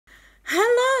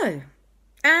Hello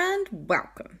and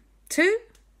welcome to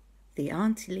the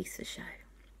Aunty Lisa show.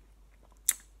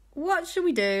 What shall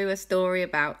we do a story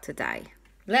about today?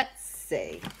 Let's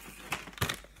see.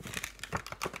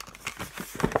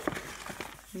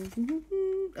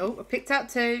 Oh, I picked out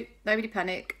two. Nobody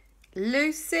panic.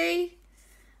 Lucy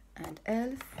and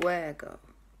El Fuego.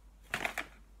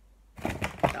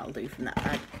 That'll do from that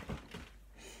bag.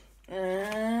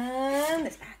 And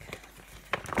this bag.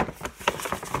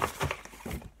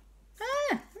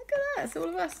 Ah, look at that. It's all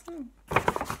of us.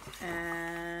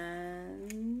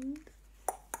 And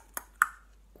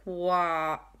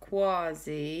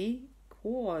Kwazii.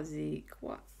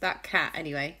 That cat,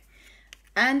 anyway.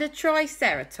 And a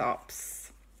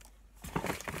Triceratops.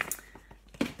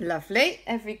 Lovely.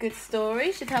 Every good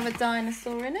story should have a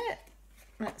dinosaur in it.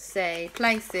 Let's see.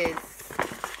 Places.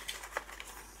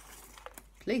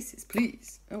 Places,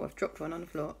 please. Oh, I've dropped one on the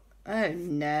floor. Oh,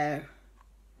 no.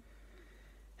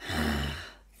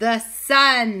 The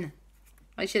sun.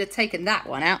 I should have taken that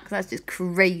one out because that's just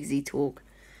crazy talk.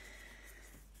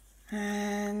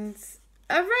 And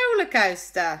a roller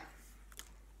coaster.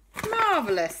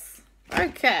 Marvellous.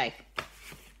 Okay.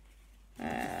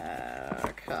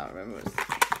 I can't remember.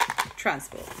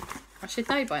 Transport. I should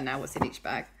know by now what's in each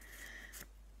bag.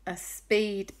 A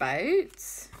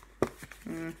speedboat.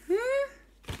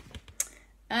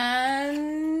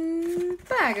 And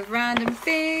bag of random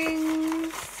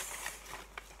things.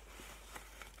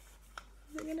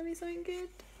 Is it going to be something good?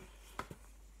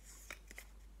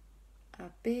 A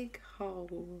big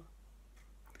hole.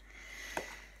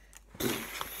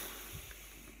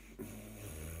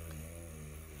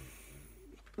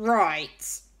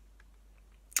 Right.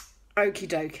 Okie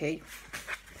dokie.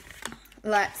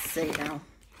 Let's see now.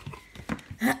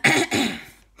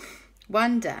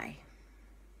 One day,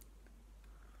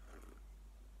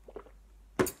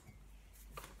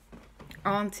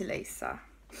 Aunty Lisa,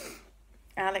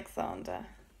 Aleksander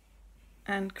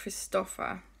and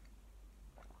Kristoffer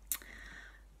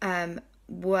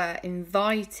were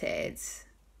invited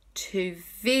to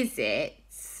visit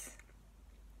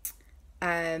the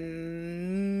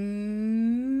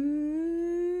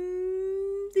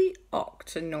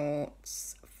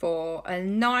Octonauts for a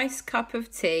nice cup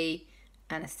of tea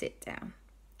and a sit down.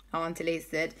 Aunty Lisa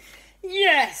said,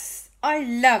 yes, I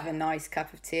love a nice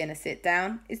cup of tea and a sit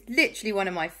down. It's literally one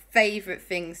of my favourite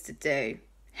things to do.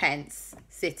 Hence,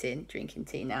 sitting, drinking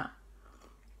tea now.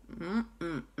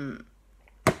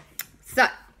 So,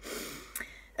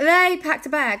 they packed a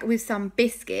bag with some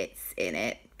biscuits in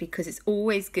it because it's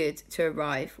always good to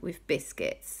arrive with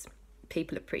biscuits.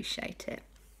 People appreciate it.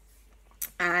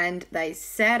 And they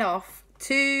set off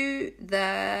to the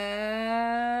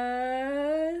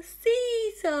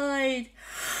seaside.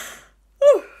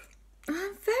 Ooh,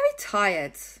 I'm very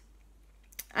tired.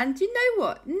 And you know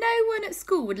what? No one at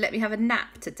school would let me have a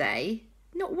nap today.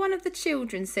 Not one of the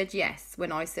children said yes when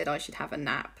I said I should have a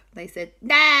nap. They said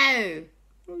no.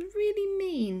 It was really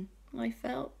mean, I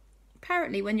felt.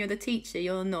 Apparently when you're the teacher,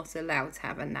 you're not allowed to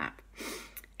have a nap.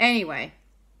 Anyway,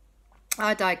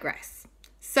 I digress.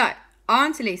 So,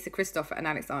 Aunty Lisa, Kristoffer and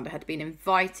Aleksander had been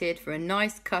invited for a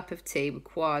nice cup of tea with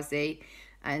Kwazii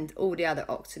and all the other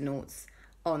Octonauts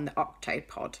on the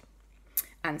Octopod.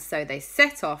 And so they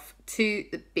set off to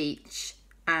the beach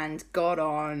and got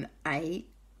on a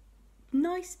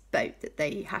nice boat that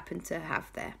they happened to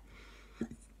have there.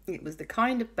 It was the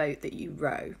kind of boat that you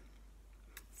row.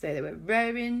 So they were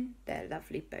rowing their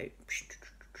lovely boat.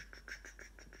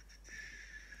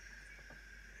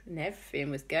 And everything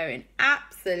was going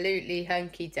absolutely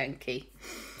hunky-dunky.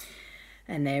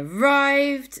 And they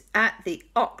arrived at the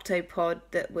Octopod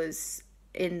that was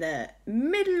in the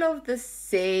middle of the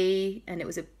sea. And it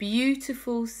was a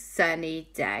beautiful sunny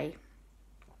day.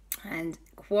 And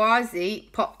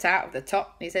Kwazii popped out of the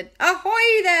top and he said,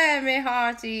 ahoy there, me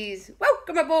hearties.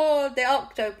 Welcome aboard the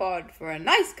Octopod for a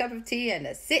nice cup of tea and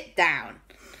a sit down.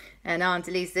 And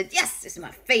Aunty Lisa said, yes, this is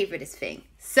my favouriteest thing.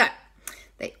 So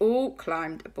they all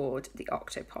climbed aboard the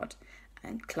Octopod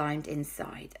and climbed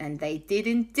inside. And they did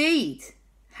indeed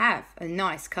have a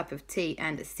nice cup of tea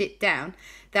and a sit down.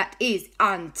 That is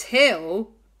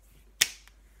until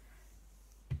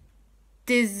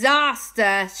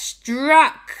disaster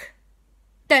struck.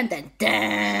 Dun, dun,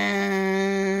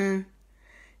 dun.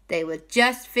 They were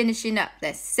just finishing up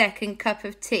their second cup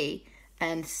of tea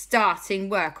and starting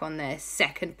work on their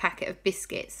second packet of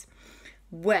biscuits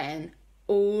when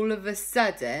all of a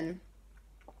sudden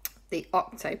the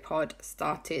Octopod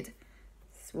started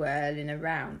swirling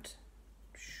around.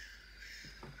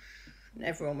 And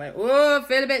everyone went, whoa,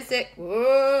 feel a bit sick.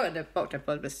 Whoa, and the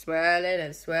Octopod was swirling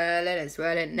and swirling and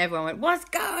swirling. And everyone went, what's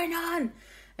going on?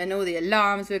 and all the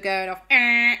alarms were going off.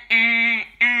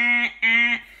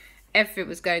 Everything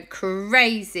was going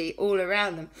crazy all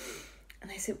around them. And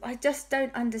they said, I just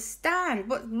don't understand.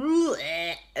 What?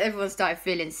 Everyone started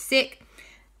feeling sick.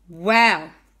 Well,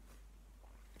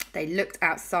 they looked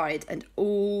outside and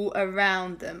all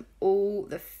around them, all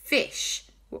the fish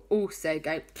were also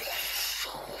going.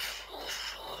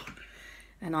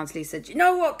 And Aunty Lisa said, you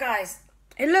know what, guys?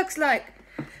 It looks like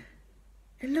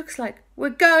we're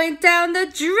going down the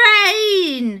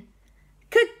drain.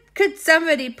 Could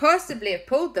somebody possibly have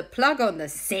pulled the plug on the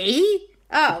sea?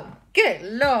 Oh, good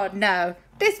Lord, no.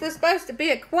 This was supposed to be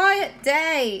a quiet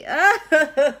day.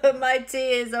 Oh, my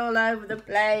tears all over the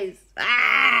place.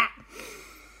 Ah!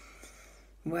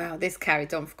 Well, this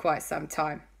carried on for quite some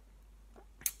time.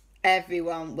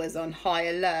 Everyone was on high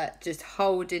alert, just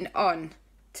holding on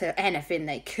to anything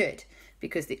they could,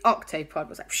 because the Octopod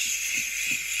was like,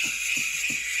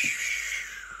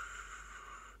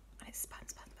 and it spun,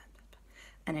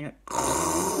 and then it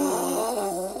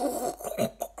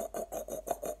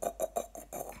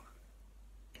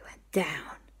went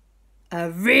down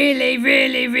a really,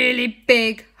 really, really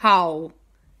big hole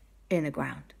in the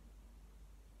ground.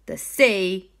 The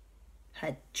sea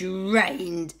had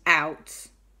drained out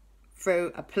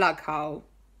through a plug hole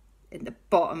in the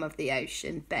bottom of the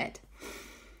ocean bed.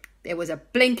 It was a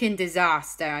blinking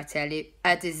disaster, I tell you.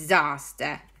 A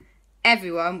disaster.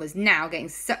 Everyone was now getting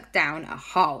sucked down a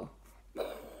hole.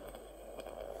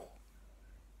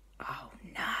 Oh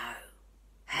no.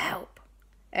 Help.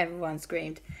 Everyone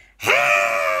screamed. Help!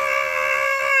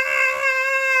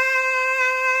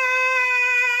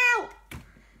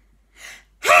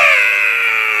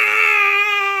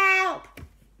 Help!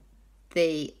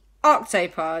 The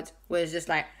Octopod was just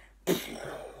like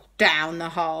down the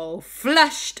hole,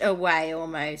 flushed away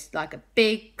almost like a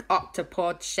big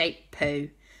octopod shaped poo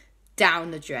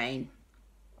down the drain.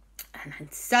 And then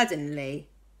suddenly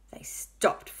they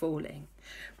stopped falling.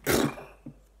 They were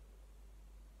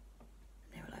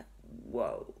like,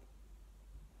 whoa,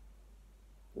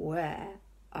 where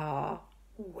are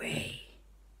we?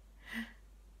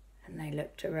 And they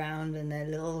looked around and their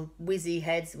little whizzy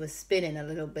heads were spinning a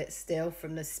little bit still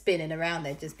from the spinning around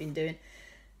they'd just been doing.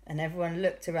 And everyone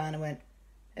looked around and went,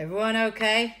 everyone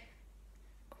okay?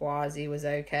 Kwazii was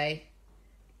okay.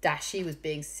 Dashi was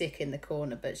being sick in the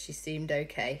corner, but she seemed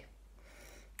okay.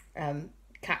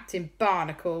 Captain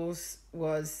Barnacles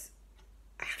was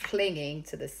clinging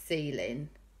to the ceiling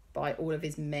by all of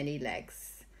his many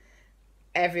legs.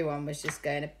 Everyone was just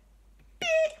going a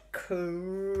bit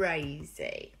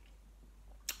crazy.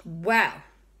 Well,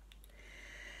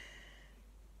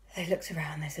 they looked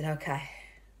around, they said, okay,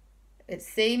 it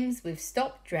seems we've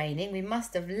stopped draining. We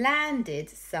must have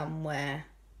landed somewhere.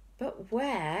 But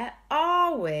where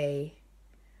are we?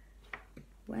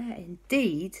 Where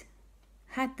indeed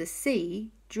had the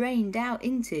sea drained out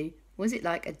into? Was it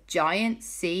like a giant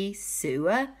sea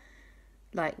sewer?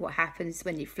 Like what happens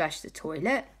when you flush the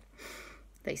toilet?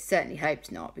 They certainly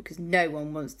hoped not, because no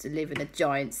one wants to live in a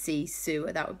giant sea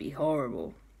sewer. That would be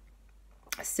horrible.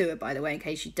 A sewer, by the way, in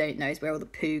case you don't know, is where all the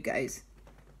poo goes.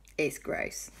 It's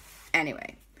gross.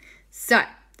 Anyway, so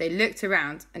they looked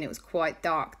around and it was quite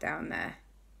dark down there.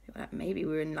 They were like, maybe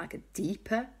we're in like a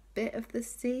deeper bit of the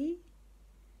sea.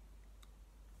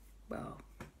 Well,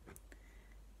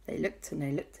 they looked and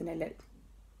they looked and they looked.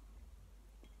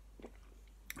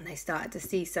 And they started to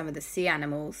see some of the sea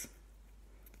animals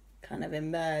kind of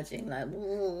emerging, like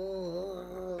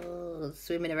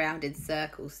swimming around in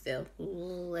circles still.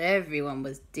 Everyone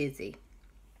was dizzy.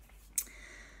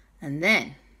 And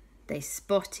then they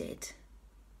spotted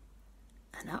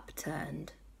an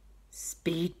upturned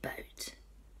speedboat.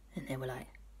 And they were like,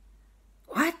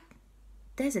 what?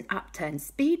 There's an upturned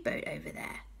speedboat over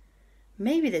there.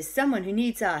 Maybe there's someone who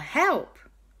needs our help.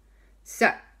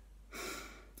 So,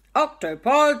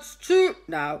 Octonauts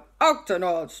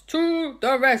to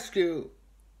the rescue,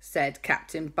 said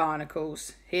Captain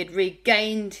Barnacles. He had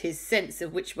regained his sense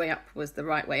of which way up was the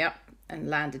right way up and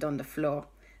landed on the floor.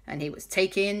 And he was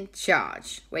taking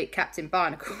charge. Wait, Captain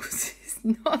Barnacles is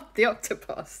not the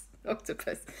octopus.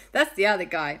 That's the other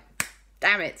guy.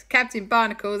 Damn it. Captain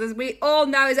Barnacles, as we all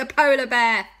know, is a polar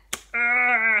bear.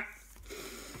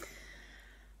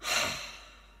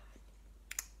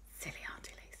 Silly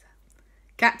Aunty Lisa.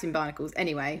 Captain Barnacles,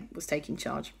 anyway, was taking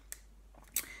charge.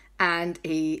 And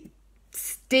he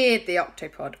steered the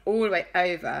Octopod all the way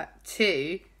over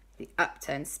to the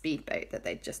upturned speedboat that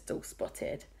they'd just all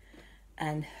spotted.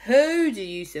 And who do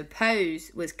you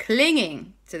suppose was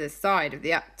clinging to the side of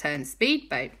the upturned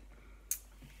speedboat?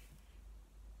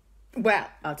 Well,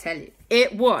 I'll tell you.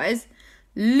 It was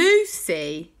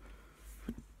Lucy.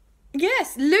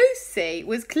 Yes, Lucy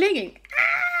was clinging.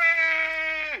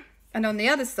 And on the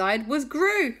other side was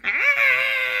Gru.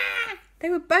 They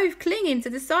were both clinging to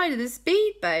the side of the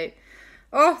speedboat.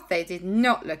 Oh, they did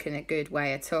not look in a good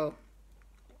way at all.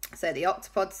 So the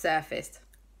Octopod surfaced.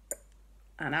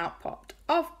 And out popped,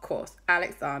 of course,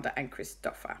 Aleksander and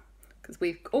Kristoffer. Because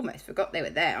we almost forgot they were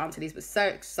there. Aunty Lisa was so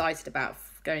excited about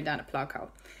going down a plug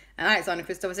hole. And Aleksander and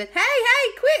Kristoffer said,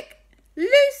 hey, quick!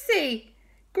 Lucy!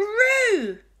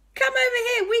 Gru! Come over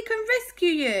here, we can rescue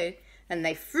you. And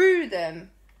they threw them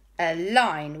a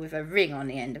line with a ring on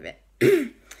the end of it.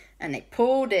 And they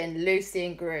pulled in Lucy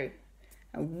and Gru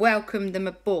and welcomed them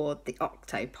aboard the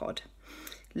Octopod.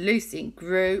 Lucy and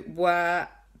Gru were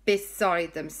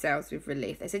beside themselves with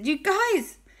relief. They said, you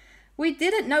guys, we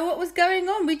didn't know what was going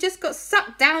on. We just got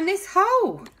sucked down this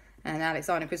hole. And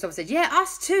Aleksander and Kristoffer said, yeah,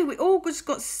 us too. We all just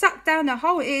got sucked down the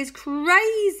hole. It is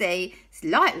crazy. It's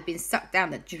like we've been sucked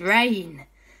down the drain.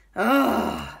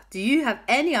 Oh, do you have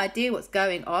any idea what's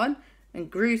going on?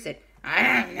 And Gru said, I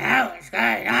don't know what's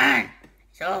going on.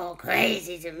 It's all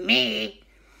crazy to me.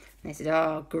 And they said,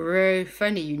 oh, Gru, if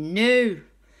only you knew.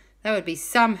 That would be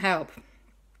some help.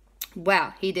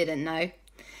 Well, he didn't know.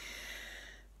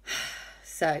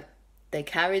 So they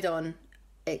carried on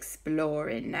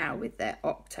exploring now with their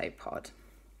Octopod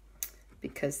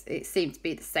because it seemed to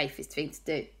be the safest thing to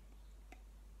do.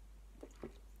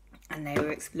 And they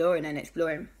were exploring and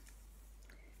exploring.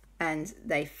 And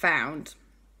they found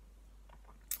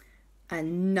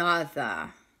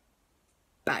another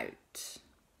boat.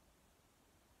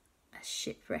 A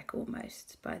shipwreck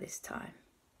almost by this time.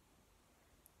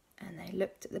 And they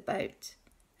looked at the boat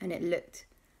and it looked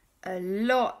a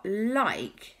lot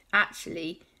like,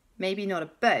 actually, maybe not a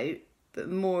boat,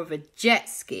 but more of a jet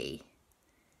ski.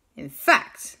 In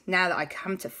fact, now that I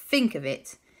come to think of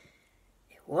it,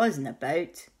 it wasn't a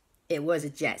boat, it was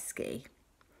a jet ski.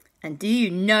 And do you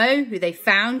know who they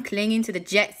found clinging to the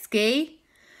jet ski?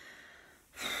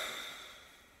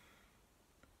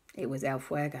 It was El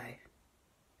Fuego.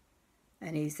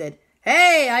 And he said,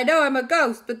 hey, I know I'm a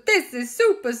ghost, but this is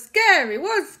super scary.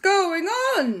 What's going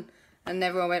on? And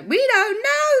everyone went, we don't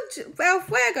know. El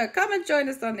Fuego, come and join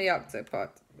us on the Octopod.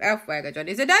 El Fuego joined.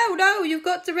 He said, oh, no, you've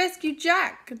got to rescue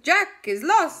Jack. Jack is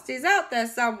lost. He's out there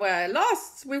somewhere.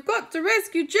 Lost. We've got to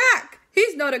rescue Jack.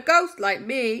 He's not a ghost like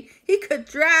me. He could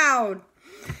drown.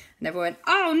 And everyone went,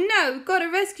 oh, no, we've got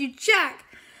to rescue Jack.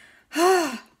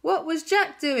 What was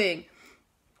Jack doing?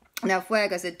 And El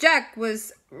Fuego said, Jack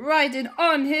was riding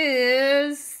on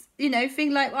his,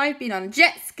 thing like I've been on, a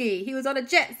jet ski. He was on a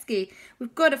jet ski.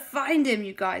 We've got to find him,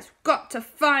 you guys. We've got to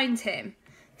find him.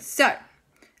 So,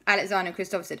 Aleksander and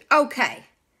Kristoffer said, okay,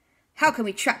 how can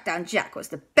we track down Jack? What's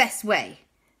the best way?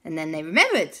 And then they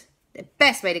remembered the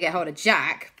best way to get hold of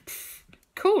Jack,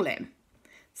 call him.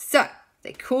 So,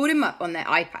 they called him up on their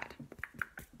iPad.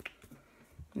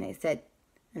 And they said,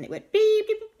 and it went beep,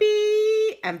 beep, beep,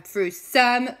 beep. And through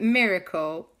some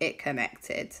miracle, it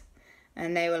connected.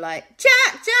 And they were like,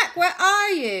 Jack, where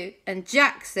are you? And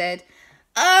Jack said,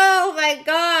 oh my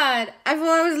God, I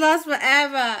thought I was lost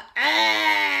forever.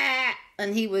 Ah!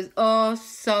 And he was all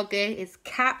soggy. His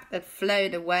cap had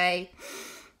flown away.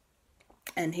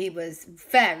 And he was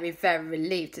very, very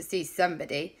relieved to see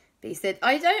somebody. But he said,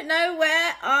 I don't know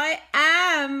where I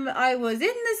am. I was in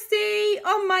the sea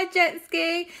on my jet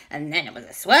ski. And then it was a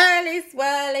swirly,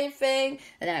 swirly thing.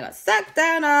 And then I got sucked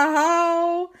down a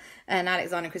hole. And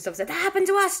Aleksander and Kristoffer said, that happened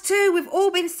to us too. We've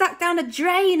all been sucked down a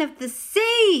drain of the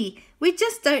sea. We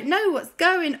just don't know what's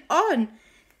going on.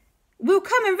 We'll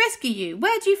come and rescue you.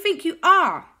 Where do you think you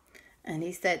are? And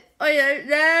he said, I don't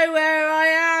know where I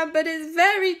am, but it's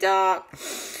very dark.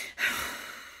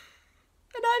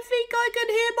 And I think I can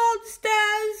hear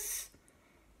monsters.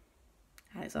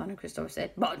 Aleksander and Kristoffer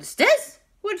said, monsters?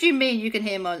 What do you mean you can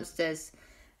hear monsters?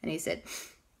 And he said,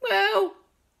 well,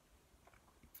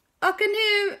 I can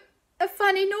hear a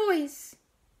funny noise,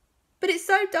 but it's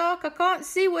so dark I can't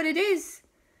see what it is.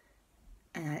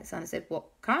 And Aleksander said, what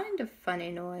kind of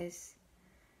funny noise?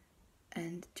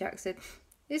 And Jack said,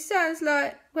 it sounds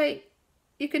like, wait,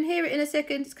 you can hear it in a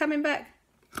second, it's coming back.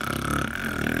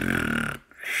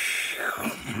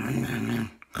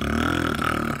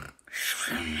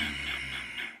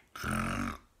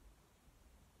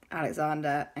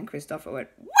 Aleksander and Kristoffer went,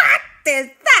 what is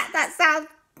that? That sounds,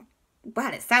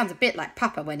 well, it sounds a bit like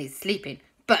Papa when he's sleeping,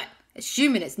 but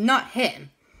assuming it's not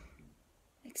him,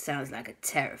 it sounds like a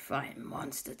terrifying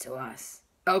monster to us.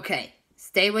 Okay,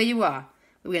 stay where you are.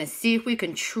 We're going to see if we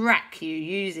can track you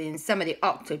using some of the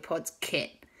Octopod's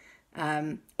kit.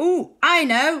 Oh, I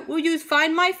know. We'll use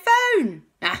Find My Phone.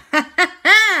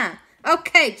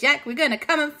 Okay, Jack, we're going to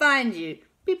come and find you.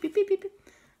 Beep, beep, beep, beep, beep.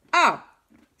 Oh,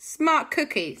 smart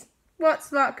cookies. What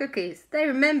smart cookies? They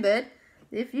remembered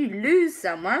if you lose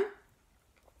someone,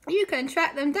 you can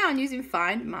track them down using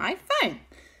Find My Phone.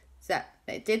 So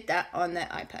they did that on their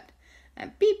iPad.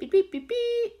 And beep, beep, beep, beep,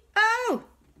 beep. Oh,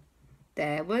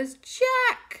 there was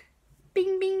Jack.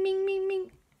 Bing, bing, bing, bing,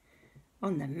 bing.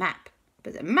 On the map.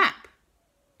 But the map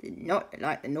did not look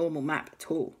like the normal map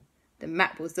at all. The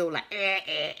map was all like,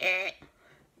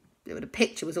 The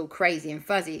picture was all crazy and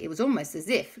fuzzy. It was almost as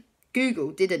if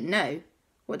Google didn't know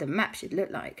what the map should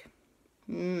look like.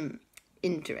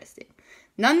 Interesting.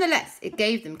 Nonetheless, it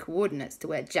gave them coordinates to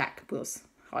where Jack was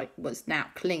now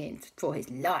clinging for his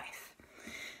life.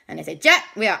 And they said, Jack,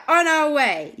 we are on our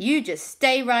way. You just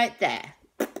stay right there.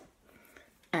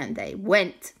 And they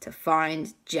went to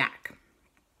find Jack.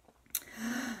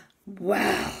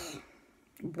 Well.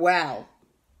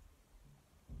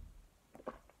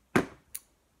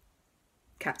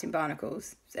 Captain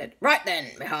Barnacles said, right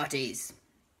then, my hearties.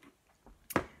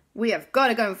 We have got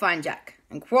to go and find Jack.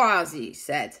 And Kwazii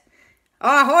said,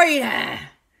 ahoy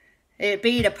there! It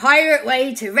be the pirate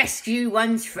way to rescue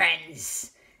one's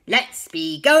friends. Let's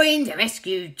be going to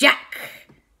rescue Jack.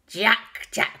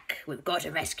 Jack. We've got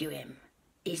to rescue him.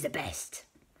 He's the best.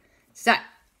 So,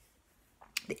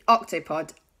 the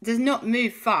Octopod does not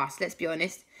move fast, let's be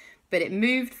honest. But it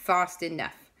moved fast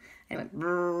enough. And it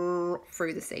went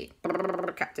through the sea.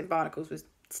 Captain Barnacles was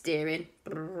steering.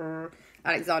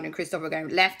 Aleksander and Kristoffer were going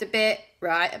left a bit,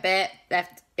 right a bit,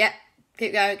 left. Yep,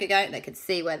 keep going. They could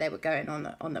see where they were going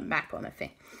on the map on the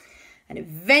thing. And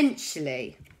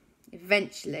eventually,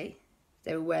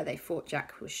 they were where they thought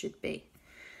Jack should be.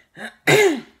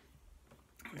 And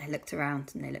they looked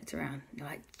around. They're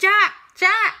like, Jack,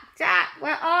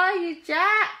 where are you,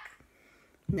 Jack?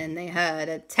 And then they heard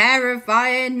a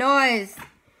terrifying noise.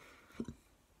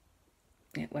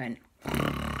 It went.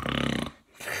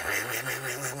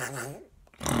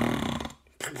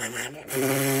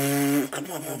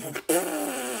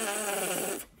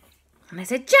 And they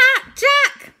said,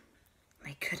 Jack!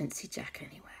 They couldn't see Jack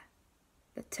anywhere.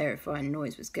 The terrifying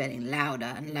noise was getting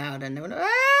louder and louder. And they went, oh,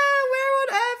 where on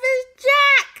earth is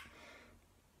Jack?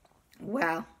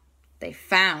 Well, they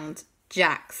found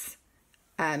Jack's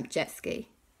jet ski.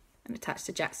 And attached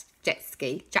to Jack's jet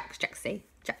ski,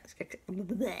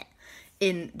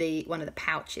 in one of the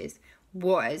pouches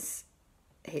was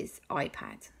his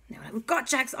iPad. And they were like, we've got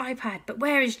Jack's iPad, but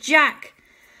where is Jack?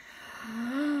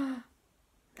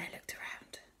 They looked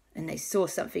around and they saw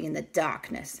something in the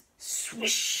darkness.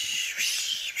 Swish,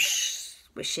 swish, swish,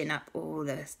 swishing up all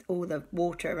the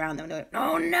water around them. And they went,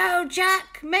 oh no,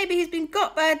 Jack, maybe he's been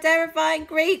got by a terrifying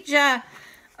creature.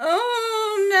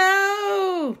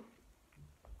 Oh no.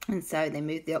 And so they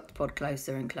moved the Octopod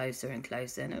closer and closer and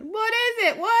closer. And what is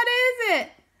it? What is it?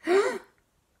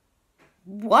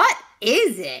 What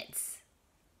is it?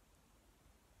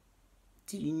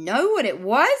 Do you know what it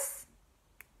was?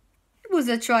 It was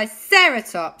a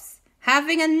Triceratops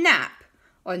having a nap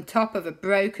on top of a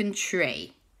broken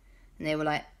tree. And they were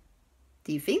like,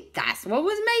 do you think that's what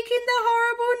was making the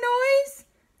horrible noise?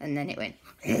 And then it went.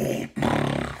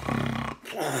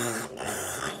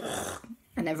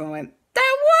 And everyone went,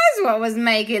 that was what was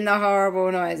making the horrible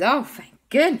noise. Oh, thank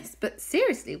goodness. But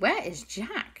seriously, where is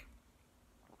Jack?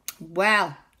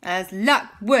 Well, as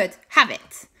luck would have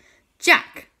it,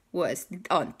 Jack was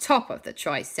on top of the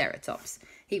Triceratops.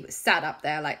 He was sat up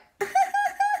there like,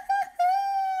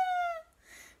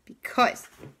 because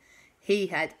he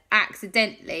had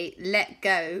accidentally let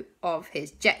go of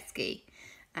his jet ski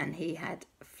and he had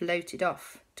floated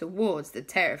off towards the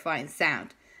terrifying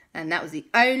sound. And that was the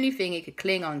only thing he could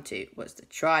cling on to was the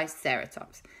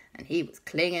Triceratops. And he was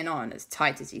clinging on as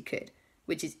tight as he could,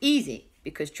 which is easy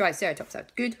because Triceratops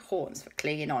have good horns for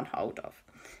clinging on hold of.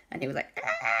 And he was like, you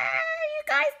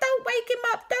guys don't wake him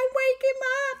up, don't wake him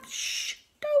up, shh,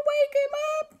 don't wake him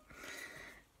up.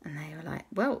 And they were like,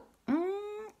 well,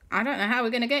 I don't know how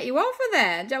we're going to get you off of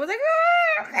there. And Joe was like,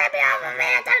 get me off of here,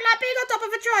 I don't like being on top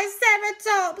of a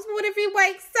Triceratops, what if he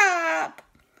wakes up?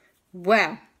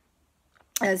 Well,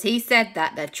 as he said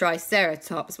that, the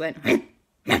Triceratops went,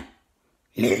 and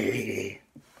he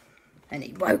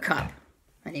woke up,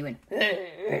 and he went,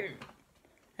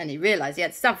 and he realised he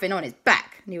had something on his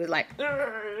back, and he was like,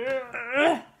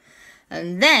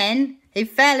 and then he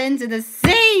fell into the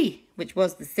sea, which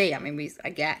was the sea, I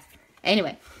guess.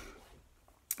 Anyway,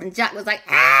 and Jack was like,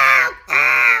 ow,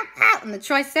 ow, ow, and the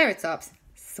Triceratops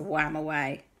swam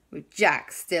away with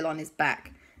Jack still on his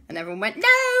back. And everyone went,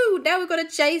 no, now we've got to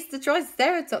chase the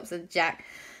Triceratops. And Jack,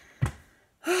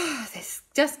 this is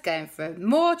just going from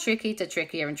more tricky to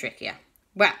trickier and trickier.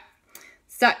 Well,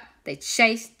 so they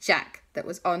chased Jack that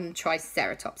was on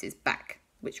Triceratops' back.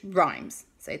 which rhymes.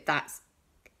 So that's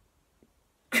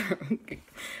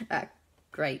a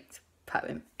great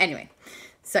poem. Anyway,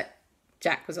 so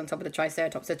Jack was on top of the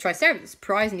Triceratops. So Triceratops are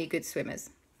surprisingly good swimmers.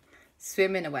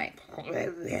 Swimming away.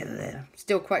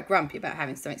 Still quite grumpy about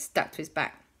having something stuck to his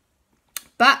back.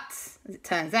 But, as it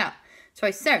turns out,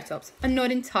 Triceratops are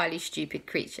not entirely stupid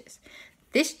creatures.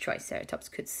 This Triceratops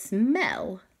could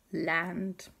smell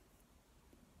land.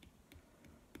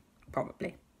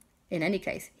 Probably. In any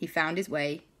case, he found his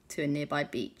way to a nearby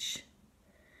beach.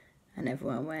 And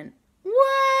everyone went,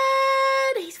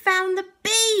 "What? He's found the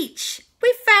beach!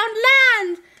 We found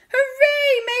land!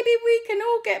 Hooray! Maybe we can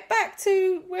all get back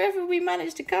to wherever we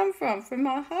managed to come from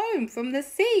our home, from the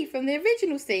sea, from the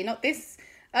original sea, not this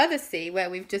other sea where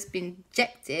we've just been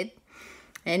ejected."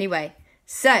 Anyway,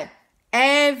 so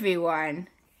everyone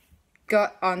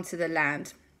got onto the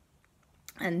land.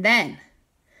 And then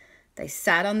they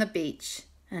sat on the beach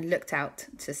and looked out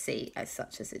to sea, as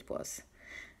such as it was.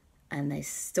 And they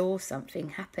saw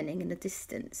something happening in the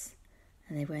distance.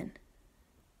 And they went,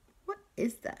 "What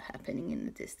is that happening in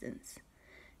the distance?"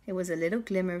 It was a little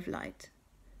glimmer of light.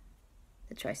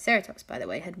 The Triceratops, by the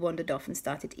way, had wandered off and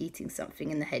started eating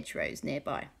something in the hedgerows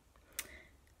nearby.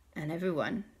 And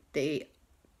everyone, the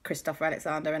Kristoffer,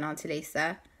 Aleksander and Aunty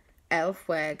Lisa,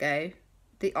 Fuego,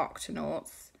 the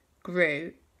Octonauts,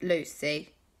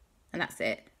 Lucy, and that's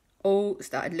it, all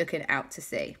started looking out to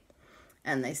sea.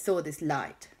 And they saw this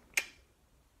light.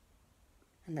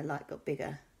 And the light got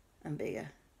bigger and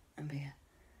bigger and bigger.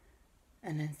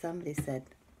 And then somebody said,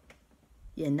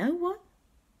 "You know what?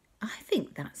 I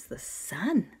think that's the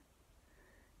sun."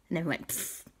 And everyone went,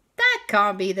 "Pfft, that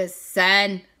can't be the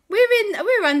sun.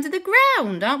 We're under the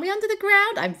ground, aren't we under the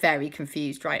ground?" I'm very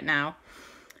confused right now.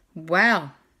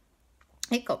 Well,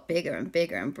 it got bigger and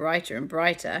bigger and brighter,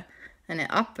 and it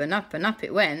up and up and up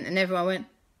it went, and everyone went,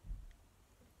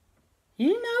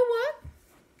 "You know what?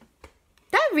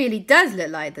 That really does look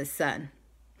like the sun.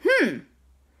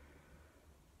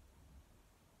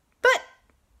 But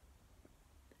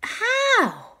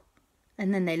how?"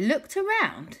 And then they looked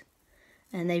around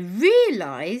and they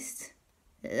realised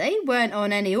that they weren't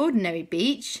on any ordinary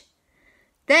beach.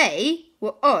 They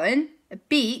were on a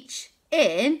beach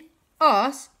in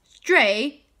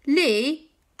Australia.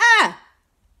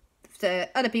 So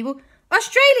other people,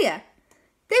 Australia.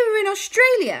 They were in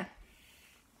Australia.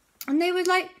 And they were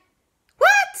like,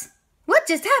 "What? What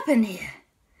just happened here?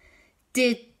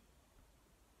 Did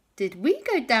we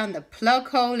go down the plug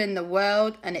hole in the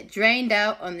world and it drained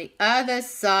out on the other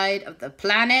side of the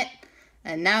planet?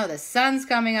 And now the sun's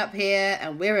coming up here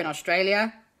and we're in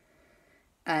Australia?"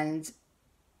 And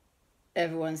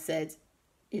everyone said,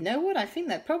 "You know what? I think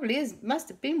that probably must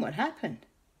have been what happened.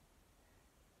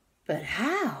 But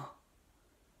how?"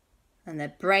 And their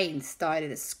brains started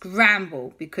to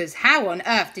scramble, because how on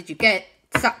earth did you get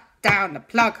sucked down the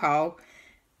plug hole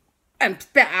and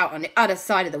spit out on the other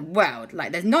side of the world?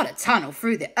 Like, there's not a tunnel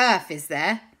through the earth, is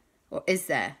there? Or is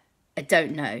there? I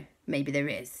don't know. Maybe there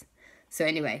is. So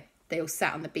anyway, they all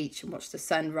sat on the beach and watched the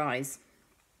sun rise.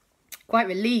 Quite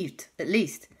relieved, at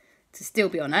least, to still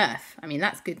be on Earth. I mean,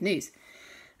 that's good news.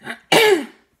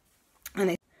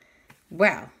 And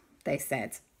they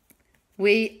said,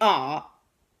 "We are,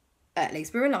 at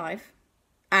least we're alive.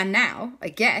 And now, I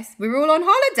guess, we're all on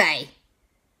holiday.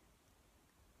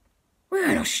 We're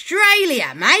in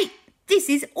Australia, mate. This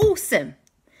is awesome."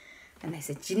 And they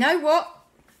said, "Do you know what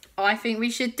I think we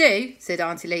should do?" said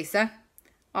Aunty Lisa.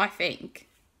 "I think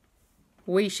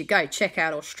we should go check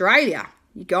out Australia,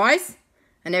 you guys."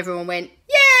 And everyone went,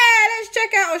 "Yeah, let's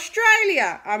check out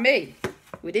Australia." I mean,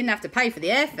 we didn't have to pay for the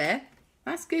airfare.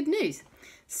 That's good news.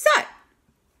 So,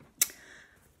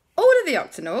 all of the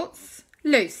Octonauts,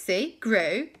 Lucy,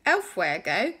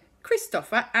 Fuego,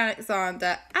 Kristoffer,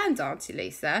 Aleksander and Aunty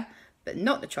Lisa, but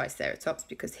not the Triceratops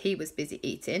because he was busy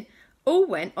eating, all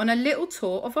went on a little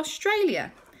tour of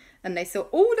Australia. And they saw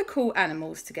all the cool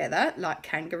animals together, like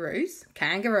kangaroos,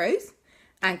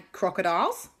 and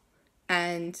crocodiles,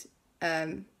 and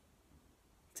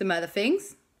some other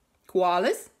things,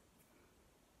 koalas,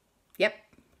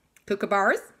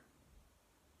 kookaburras,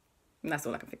 and that's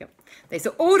all I can think of. They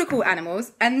saw all the cool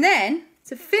animals, and then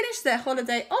to finish their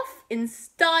holiday off in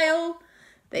style,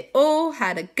 they all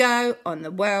had a go on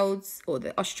the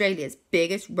Australia's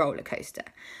biggest roller coaster.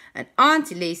 And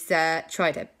Aunty Lisa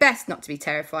tried her best not to be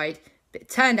terrified, but it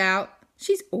turned out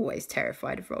she's always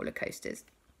terrified of roller coasters.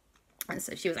 And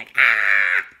so she was like,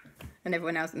 "Ah!" And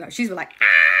everyone else, no, she was like,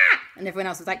 "Ah!" And everyone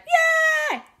else was like,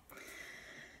 "Yeah!"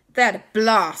 They had a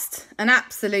blast, an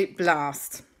absolute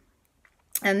blast.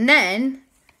 And then,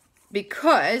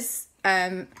 because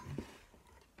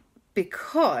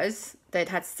they'd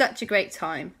had such a great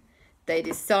time, they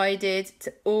decided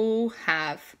to all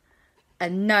have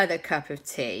another cup of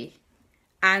tea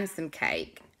and some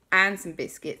cake and some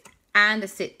biscuits and a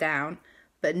sit down,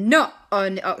 but not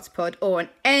on the Octopod or on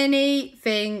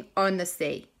anything on the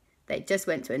sea. They just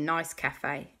went to a nice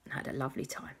cafe and had a lovely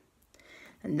time.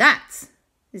 And that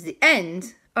is the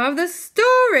end of the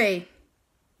story.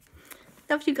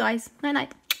 Love you guys. Night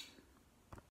night.